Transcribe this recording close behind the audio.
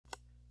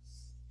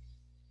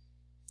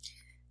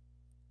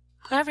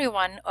Hello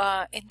everyone.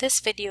 In this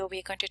video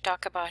we're going to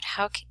talk about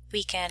how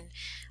we can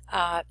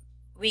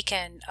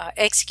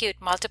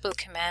execute multiple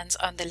commands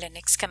on the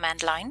Linux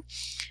command line.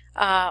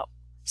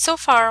 So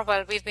far,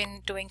 while we've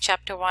been doing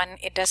chapter 1,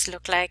 it does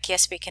look like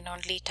yes, we can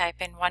only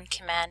type in one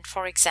command.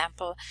 For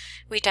example,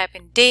 we type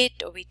in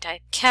date or we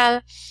type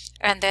cal,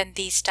 and then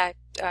these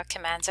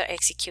commands are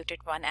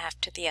executed one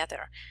after the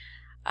other.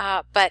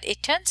 But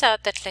it turns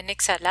out that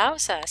Linux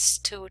allows us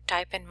to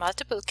type in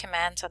multiple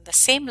commands on the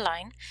same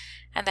line,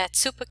 and that's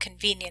super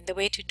convenient. The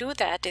way to do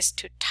that is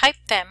to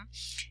type them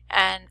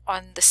and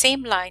on the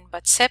same line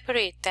but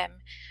separate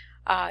them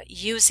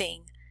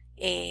using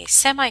a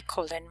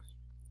semicolon.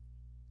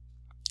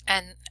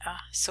 And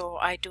so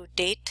I do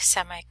date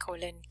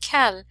semicolon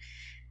cal,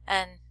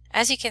 and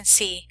as you can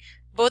see,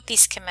 both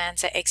these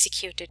commands are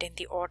executed in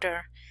the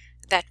order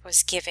that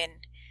was given.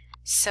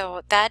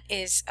 So that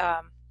is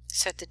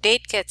so the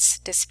date gets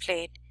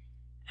displayed,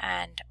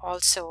 and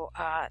also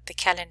the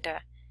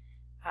calendar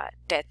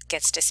date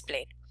gets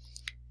displayed.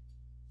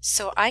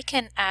 So I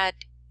can add,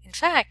 in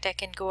fact, I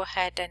can go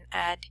ahead and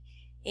add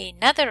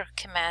another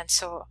command.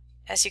 So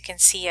as you can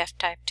see, I've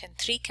typed in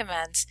 3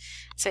 commands.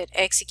 So it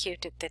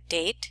executed the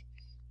date,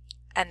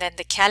 and then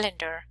the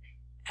calendar,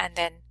 and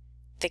then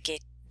the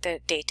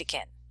date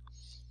again.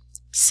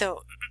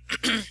 So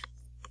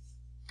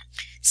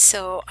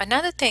so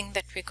another thing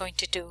that we're going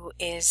to do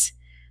is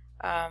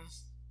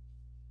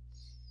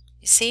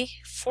you see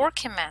 4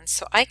 commands.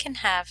 So I can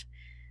have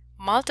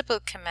multiple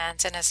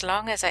commands, and as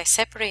long as I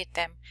separate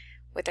them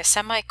with a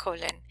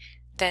semicolon,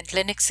 then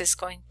Linux is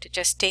going to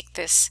just take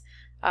this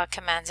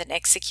commands and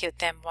execute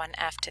them one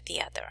after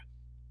the other.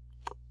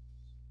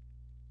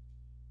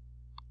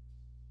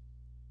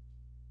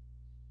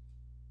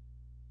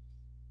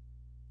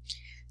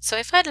 So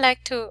if I'd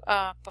like to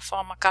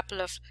perform a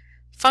couple of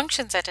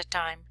functions at a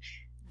time,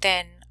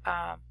 then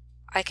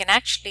I can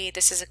actually,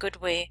 this is a good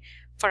way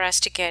for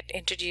us to get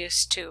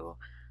introduced to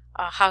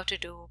how to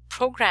do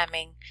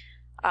programming.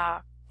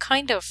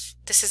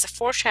 This is a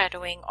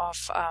foreshadowing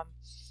of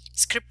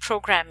script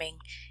programming,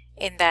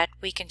 in that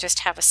we can just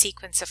have a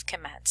sequence of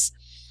commands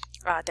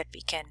that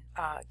we can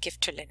give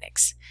to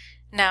Linux.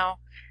 Now,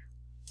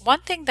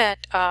 one thing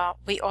that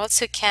we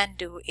also can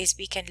do is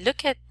we can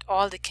look at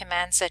all the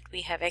commands that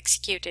we have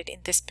executed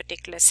in this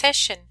particular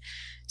session.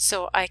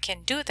 So I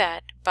can do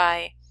that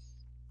by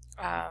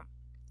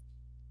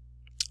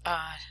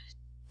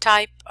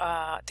type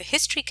the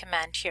history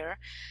command here,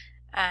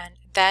 and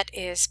that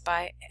is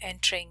by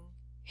entering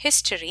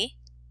history,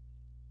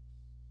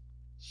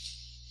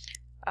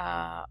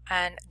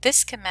 and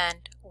this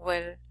command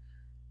will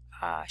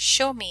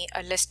show me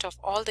a list of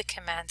all the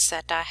commands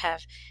that I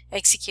have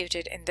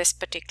executed in this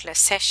particular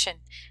session,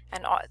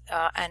 and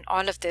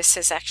all of this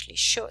is actually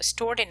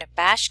stored in a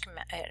bash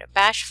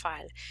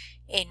file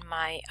in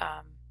my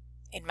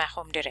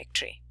home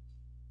directory.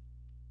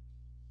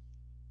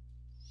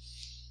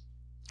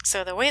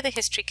 So the way the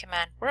history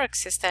command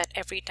works is that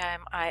every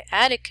time I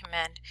add a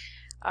command,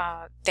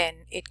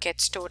 then it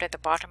gets stored at the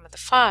bottom of the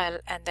file,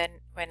 and then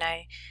when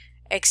I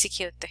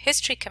execute the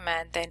history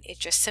command, then it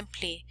just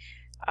simply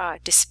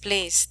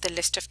displays the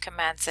list of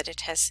commands that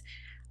it has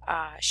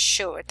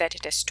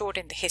stored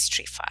in the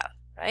history file,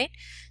 right?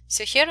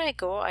 So here I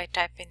go, I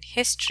type in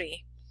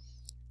history,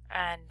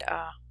 and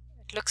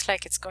it looks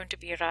like it's going to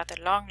be a rather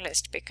long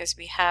list because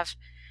we have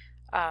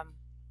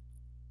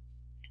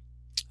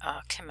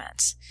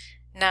commands.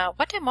 Now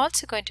what I'm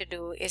also going to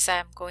do is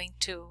I'm going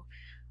to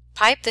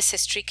pipe this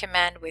history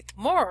command with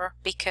more,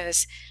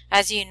 because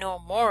as you know,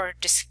 more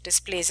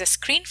displays a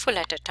screen full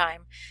at a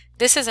time.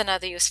 This is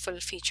another useful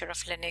feature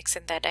of Linux,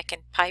 in that I can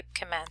pipe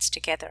commands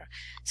together.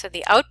 So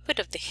the output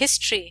of the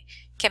history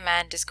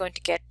command is going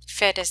to get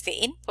fed as the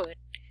input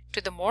to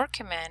the more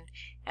command,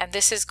 and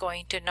this is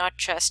going to not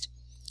just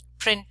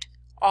print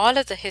all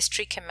of the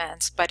history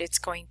commands, but it's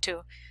going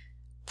to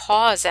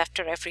pause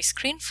after every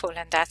screenful,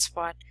 and that's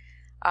what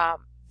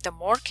the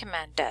more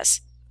command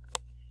does.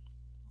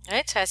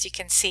 Right, so as you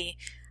can see,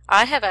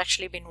 I have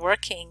actually been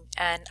working,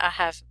 and I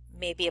have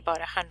maybe about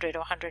 100 or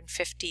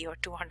 150 or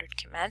 200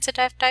 commands that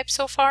I've typed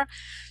so far.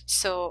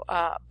 So,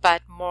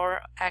 but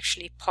more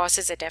actually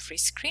pauses at every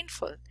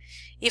screenful.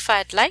 If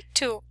I'd like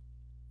to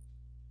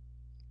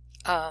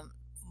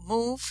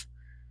move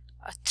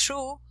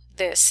through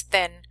this,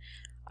 then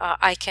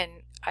I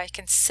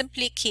can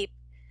simply keep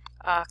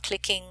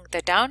clicking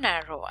the down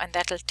arrow, and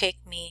that'll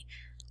take me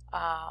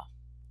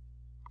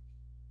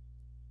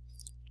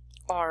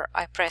or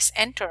I press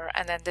enter,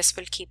 and then this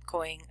will keep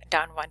going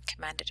down one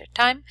command at a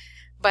time.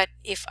 But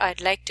if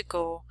I'd like to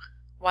go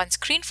one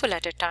screenful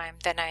at a time,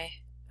 then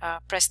I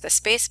press the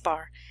space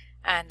bar,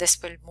 and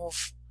this will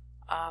move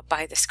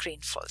by the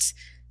screenfuls.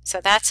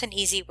 So that's an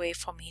easy way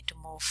for me to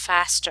move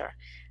faster.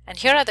 And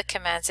here are the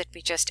commands that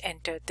we just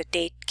entered. The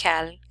date,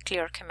 cal,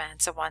 clear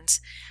commands are ones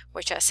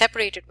which are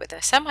separated with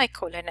a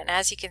semicolon, and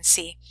as you can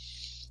see,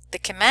 the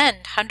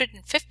command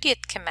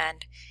 150th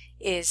command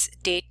is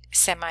date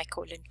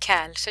semicolon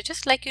cal. So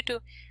just like you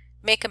to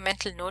make a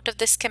mental note of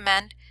this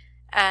command,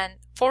 and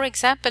for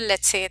example,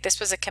 let's say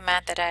this was a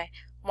command that I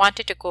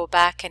wanted to go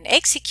back and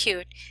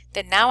execute,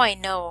 then now I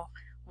know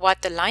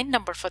what the line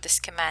number for this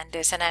command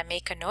is, and I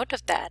make a note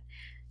of that.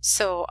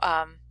 So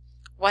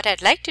what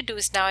I'd like to do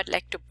is now I'd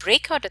like to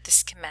break out of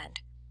this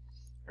command,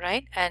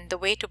 right? And the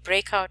way to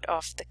break out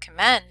of the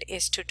command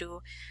is to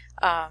do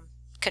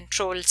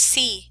Control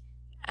C,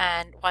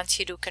 and once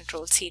you do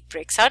Control C, it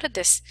breaks out of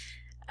this.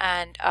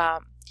 And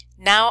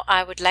now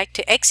I would like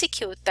to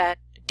execute that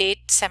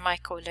date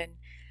semicolon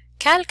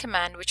cal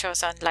command, which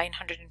was on line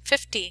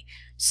 150.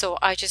 So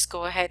I just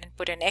go ahead and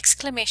put an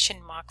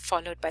exclamation mark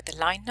followed by the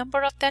line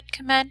number of that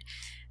command.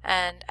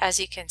 And as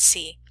you can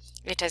see,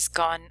 it has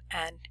gone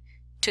and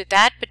to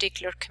that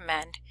particular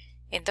command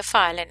in the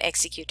file and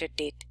executed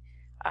date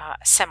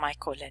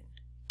semicolon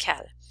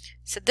cal.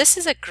 So this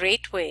is a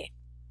great way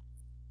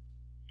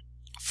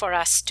for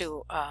us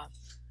to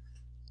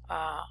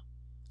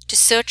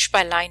search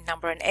by line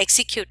number and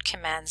execute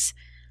commands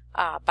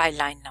by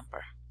line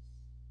number.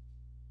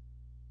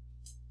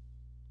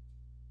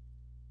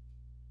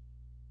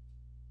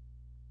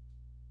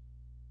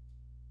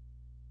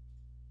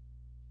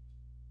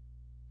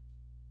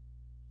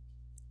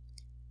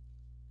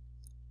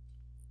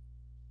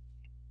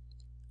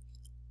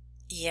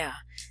 Yeah,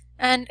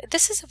 and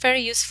this is a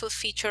very useful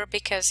feature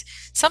because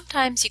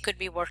sometimes you could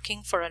be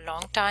working for a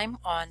long time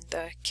on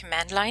the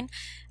command line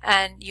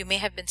and you may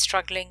have been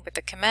struggling with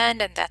the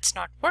command and that's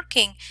not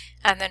working,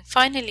 and then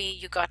finally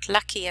you got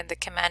lucky and the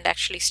command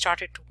actually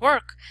started to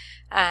work,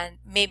 and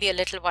maybe a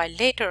little while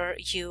later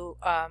you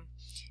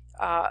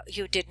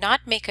did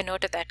not make a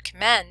note of that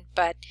command,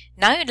 but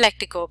now you'd like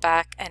to go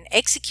back and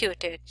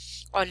execute it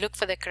or look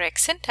for the correct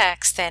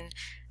syntax. Then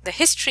the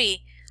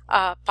history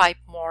pipe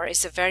more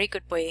is a very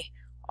good way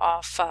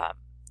of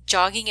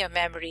jogging your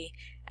memory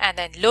and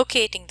then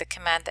locating the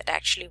command that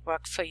actually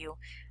worked for you,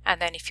 and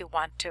then if you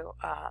want to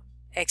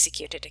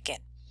execute it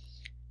again.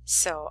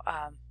 So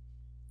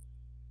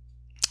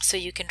so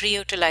you can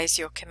reutilize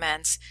your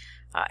commands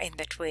in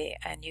that way,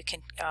 and you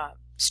can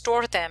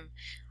store them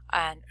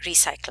and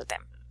recycle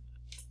them.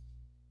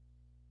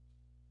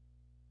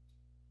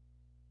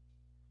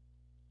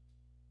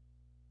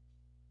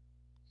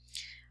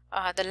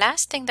 The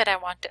last thing that I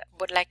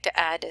would like to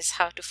add is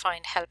how to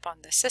find help on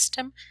the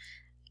system.